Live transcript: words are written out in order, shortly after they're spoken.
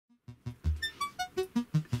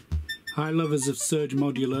Hi lovers of Serge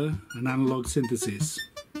modular and analog synthesis.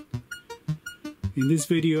 In this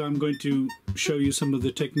video I'm going to show you some of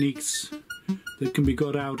the techniques that can be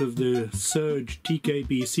got out of the Serge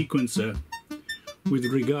TKB sequencer with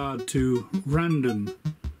regard to random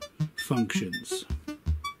functions.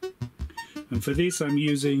 And for this I'm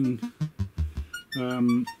using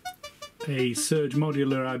a Serge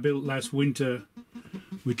modular I built last winter,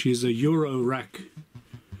 which is a eurorack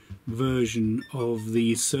version of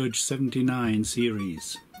the Serge 79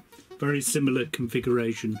 series. Very similar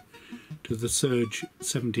configuration to the Serge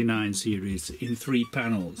 79 series in 3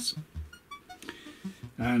 panels,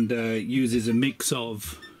 and uses a mix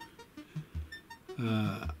of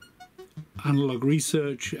analog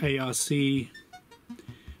research, ARC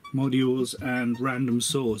modules and random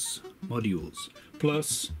source modules.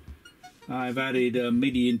 Plus I've added a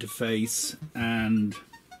MIDI interface and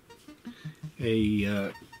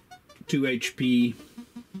a 2 HP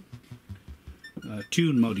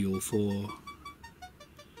tune module for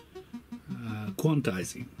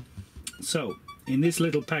quantizing. So in this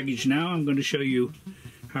little package now I'm going to show you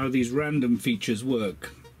how these random features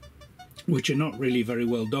work, which are not really very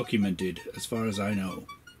well documented as far as I know.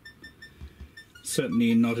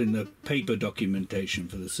 Certainly not in the paper documentation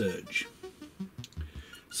for the Serge.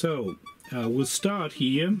 So we'll start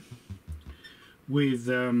here with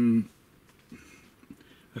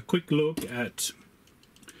a quick look at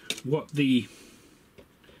what the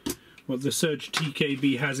Serge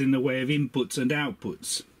TKB has in the way of inputs and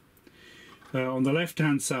outputs. On the left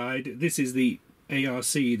hand side, this is the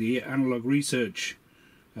ARC, the analog research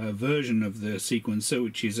version of the sequencer,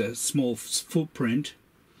 which is a small footprint.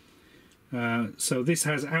 So this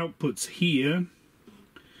has outputs here,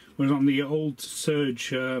 whereas on the old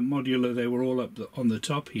Serge modular they were all up on the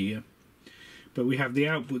top here. But we have the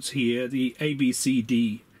outputs here, the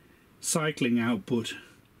ABCD cycling output,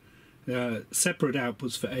 separate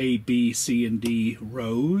outputs for A, B, C and D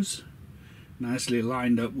rows, nicely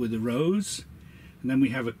lined up with the rows. And then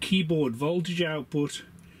we have a keyboard voltage output,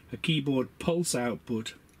 a keyboard pulse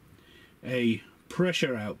output, a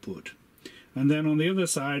pressure output. And then on the other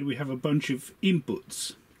side we have a bunch of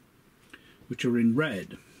inputs, which are in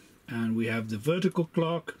red. And we have the vertical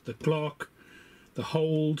clock, the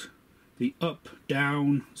hold, the up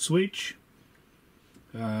down switch,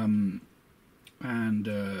 and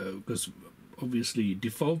because obviously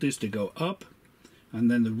default is to go up,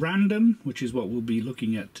 and then the random, which is what we'll be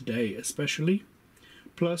looking at today especially,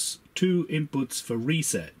 plus 2 inputs for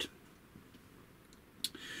reset.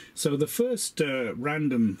 So the first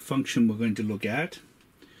random function we're going to look at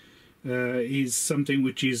is something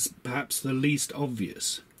which is perhaps the least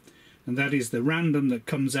obvious, and that is the random that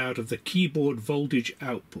comes out of the keyboard voltage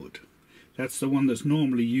output. That's the one that's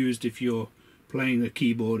normally used if you're playing the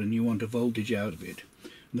keyboard and you want a voltage out of it.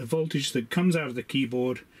 And the voltage that comes out of the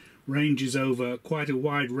keyboard ranges over quite a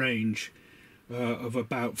wide range of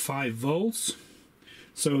about 5 volts.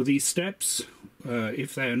 So these steps,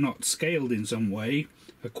 if they are not scaled in some way,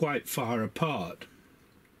 are quite far apart.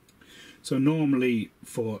 So normally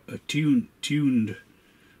for a tuned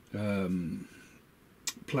playing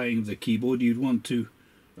of the keyboard, you'd want to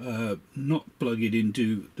not plug it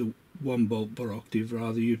into the 1 volt per octave,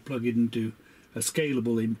 rather you'd plug it into a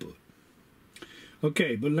scalable input.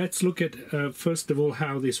 Okay, but let's look at first of all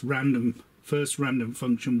how this first random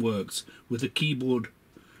function works with the keyboard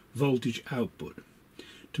voltage output.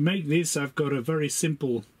 To make this I've got a very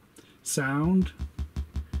simple sound,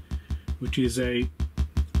 which is a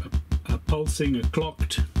pulsing, a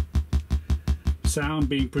clocked sound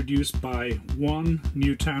being produced by one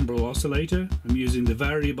new timbral oscillator. I'm using the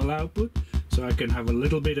variable output, so I can have a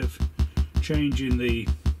little bit of change in the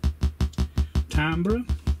timbre,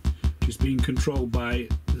 which is being controlled by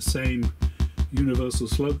the same universal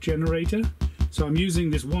slope generator. So I'm using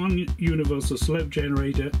this one universal slope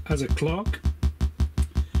generator as a clock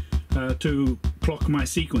to clock my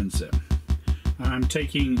sequencer. And I'm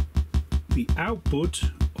taking the output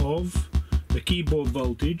of the keyboard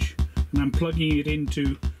voltage and I'm plugging it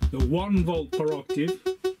into the 1 volt per octave,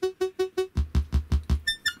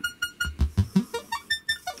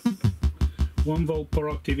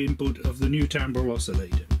 input of the new timbral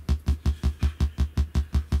oscillator.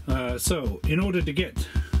 So in order to get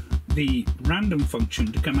the random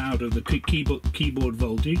function to come out of the keyboard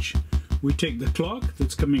voltage, we take the clock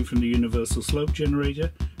that's coming from the universal slope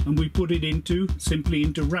generator and we put it simply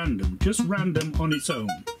into random, just random on its own.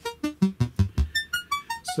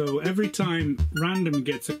 So every time random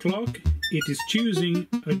gets a clock, it is choosing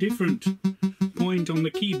a different point on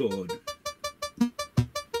the keyboard.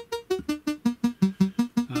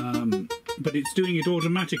 But it's doing it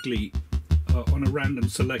automatically on a random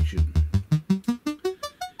selection.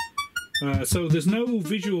 So there's no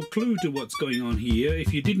visual clue to what's going on here.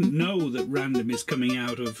 If you didn't know that random is coming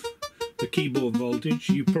out of the keyboard voltage,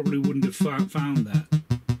 you probably wouldn't have found that.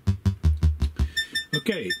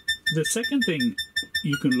 Okay, the second thing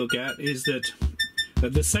you can look at is that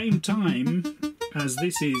at the same time as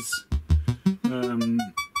this is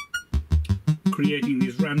creating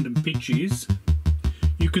these random pitches,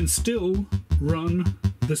 you can still run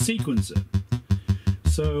the sequencer.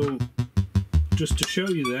 So just to show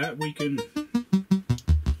you that, we can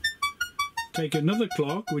take another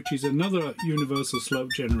clock, which is another universal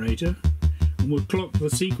slope generator, and we'll clock the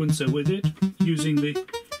sequencer with it using the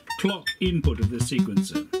clock input of the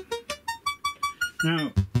sequencer.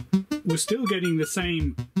 Now, we're still getting the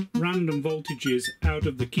same random voltages out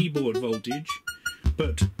of the keyboard voltage,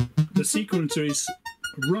 but the sequencer is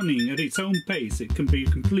running at its own pace. It can be a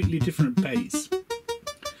completely different pace.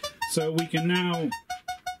 So we can now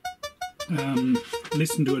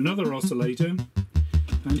listen to another oscillator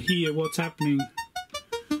and hear what's happening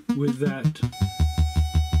with that.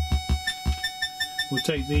 We'll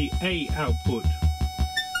take the A output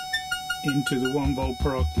into the 1 volt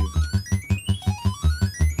per octave.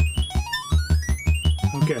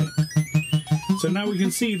 Okay, so now we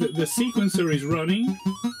can see that the sequencer is running,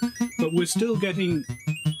 but we're still getting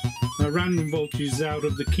random voltages out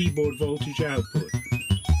of the keyboard voltage output.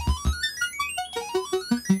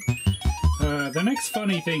 The next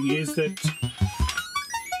funny thing is that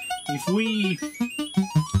if we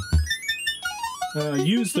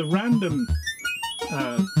use the random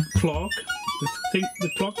clock, the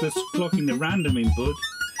clock that's clocking the random input,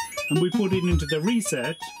 and we put it into the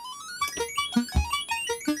reset,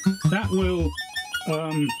 that will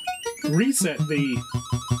reset the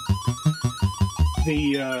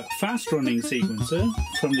fast running sequencer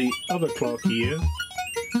from the other clock here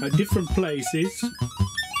at different places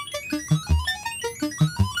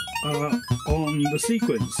on the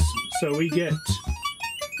sequence. So we get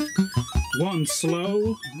one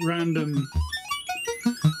slow random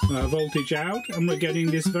voltage out, and we're getting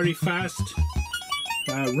this very fast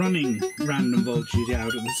running random voltage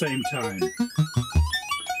out at the same time.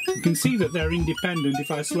 You can see that they're independent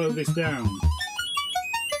if I slow this down.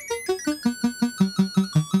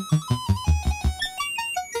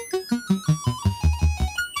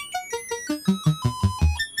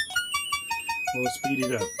 Or speed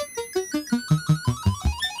it up.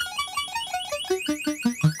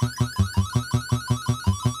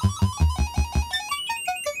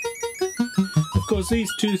 Of course,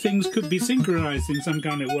 these two things could be synchronized in some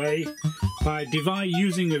kind of way by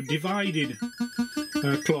using a divided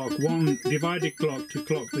clock, one divided clock to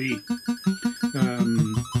clock the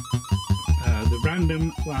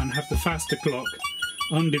random, and have the faster clock,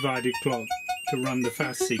 undivided clock, to run the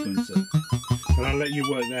fast sequencer. But I'll let you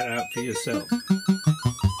work that out for yourself.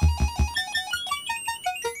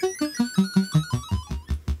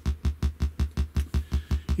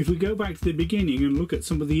 If we go back to the beginning and look at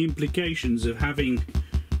some of the implications of having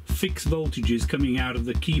fixed voltages coming out of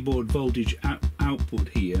the keyboard voltage output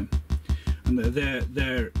here, and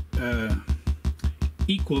they're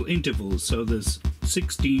equal intervals, so there's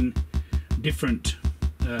 16 different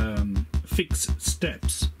fixed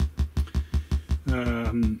steps.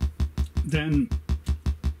 Then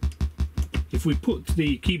if we put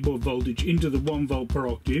the keyboard voltage into the 1 volt per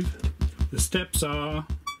octave, the steps are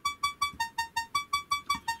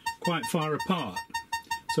quite far apart.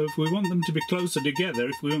 So if we want them to be closer together,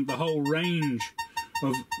 if we want the whole range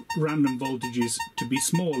of random voltages to be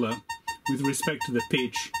smaller with respect to the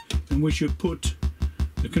pitch, then we should put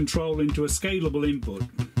the control into a scalable input.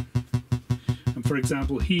 And for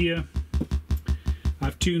example, here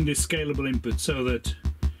I've tuned this scalable input so that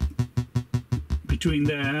between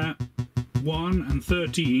there 1 and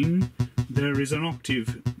 13 there is an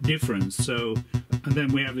octave difference. So, and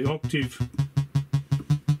then we have the octave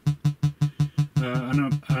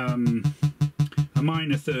a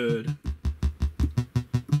minor third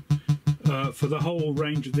for the whole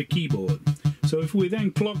range of the keyboard. So if we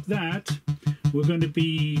then clock that, we're going to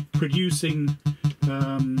be producing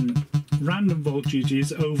random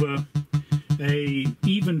voltages over a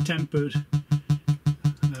even-tempered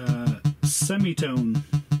semitone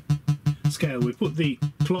scale. We put the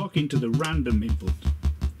clock into the random input.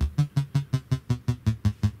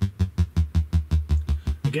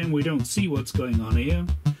 Again, we don't see what's going on here.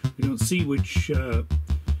 We don't see which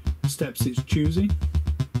steps it's choosing.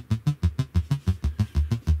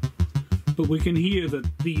 But we can hear that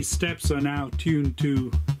these steps are now tuned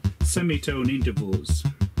to semitone intervals.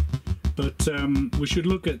 But we should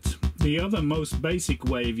look at the other most basic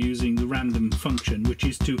way of using the random function, which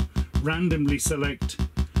is to randomly select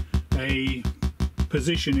a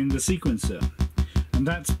position in the sequencer, and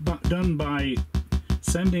that's done by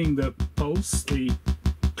sending the pulse, the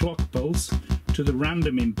clock pulse, to the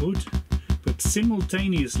random input, but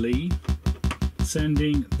simultaneously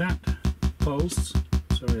sending that pulse,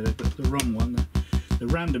 sorry, I got the wrong one, the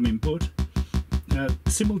random input,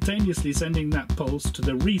 simultaneously sending that pulse to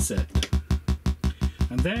the reset.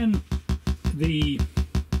 And then the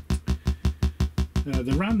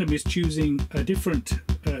random is choosing a different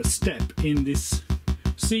step in this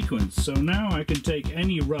sequence. So now I can take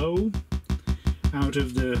any row out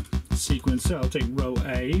of the sequencer. I'll take row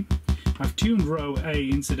A. I've tuned row A,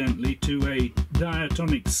 incidentally, to a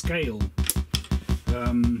diatonic scale.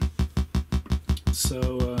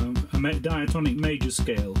 A diatonic major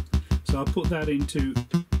scale. So I'll put that into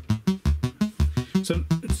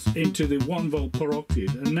the 1 volt per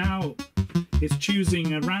octave, and now it's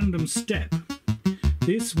choosing a random step.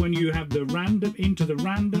 This, when you have the random into the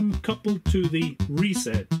random coupled to the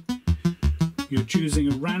reset, you're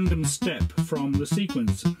choosing a random step from the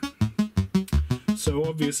sequencer. So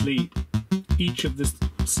obviously each of the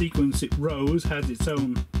sequence rows has its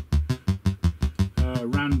own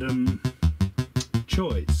random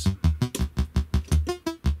choice.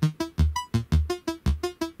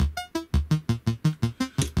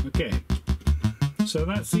 Okay, so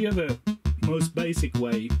that's the other most basic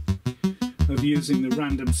way of using the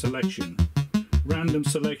random selection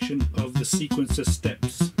of the sequencer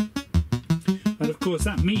steps. And of course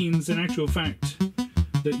that means, in actual fact,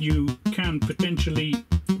 that you can potentially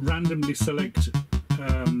randomly select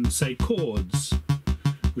say chords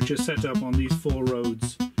which are set up on these four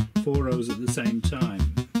rows at the same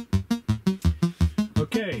time.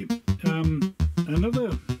 Okay,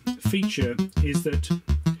 another feature is that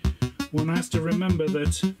one has to remember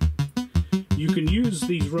that you can use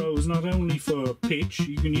these rows not only for pitch,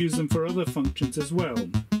 you can use them for other functions as well.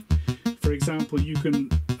 For example, you can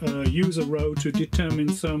use a row to determine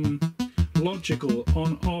some logical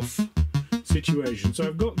on-off situation. So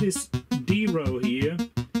I've got this D row here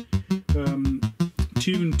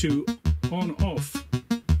tuned to on-off,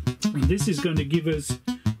 and this is going to give us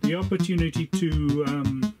the opportunity to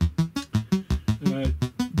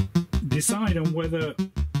decide on whether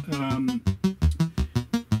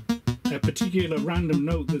a particular random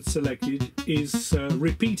note that's selected is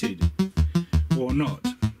repeated or not.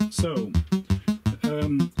 So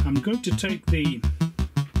I'm going to take the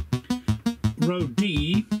row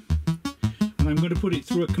D and I'm going to put it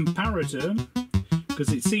through a comparator,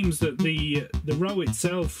 because it seems that the row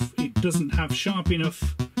itself, it doesn't have sharp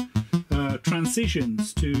enough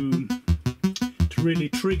transitions to really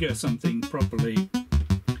trigger something properly.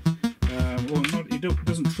 Or not, it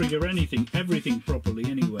doesn't trigger everything properly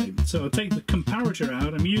anyway. So I'll take the comparator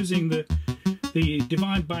out. I'm using the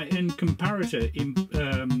divide by n comparator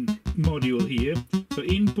module here. So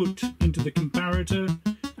input into the comparator,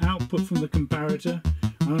 output from the comparator,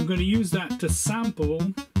 and I'm going to use that to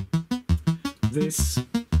sample this.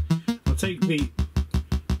 I'll take the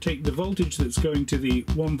voltage that's going to the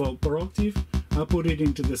 1 volt per octave, I'll put it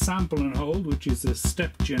into the sample and hold, which is the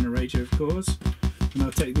step generator, of course, and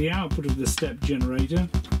I'll take the output of the step generator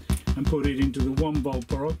and put it into the 1 volt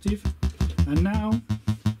per octave. And now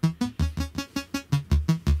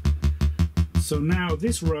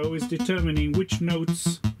this row is determining which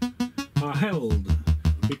notes are held,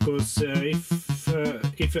 because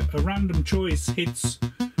if a random choice hits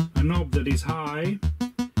a knob that is high,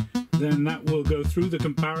 then that will go through the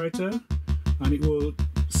comparator and it will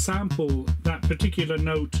sample that particular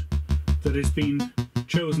note that has been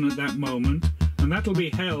chosen at that moment, and that'll be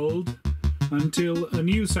held until a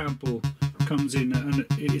new sample comes in and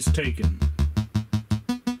it is taken.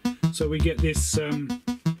 So we get this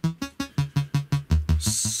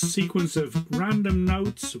sequence of random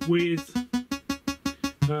notes with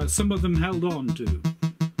some of them held on to.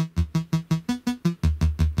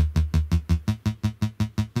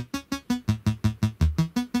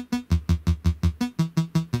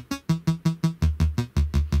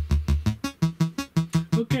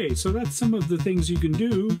 Okay, so that's some of the things you can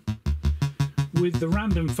do with the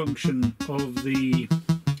random function of the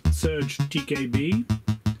Serge TKB.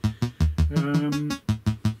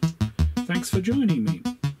 Thanks for joining me.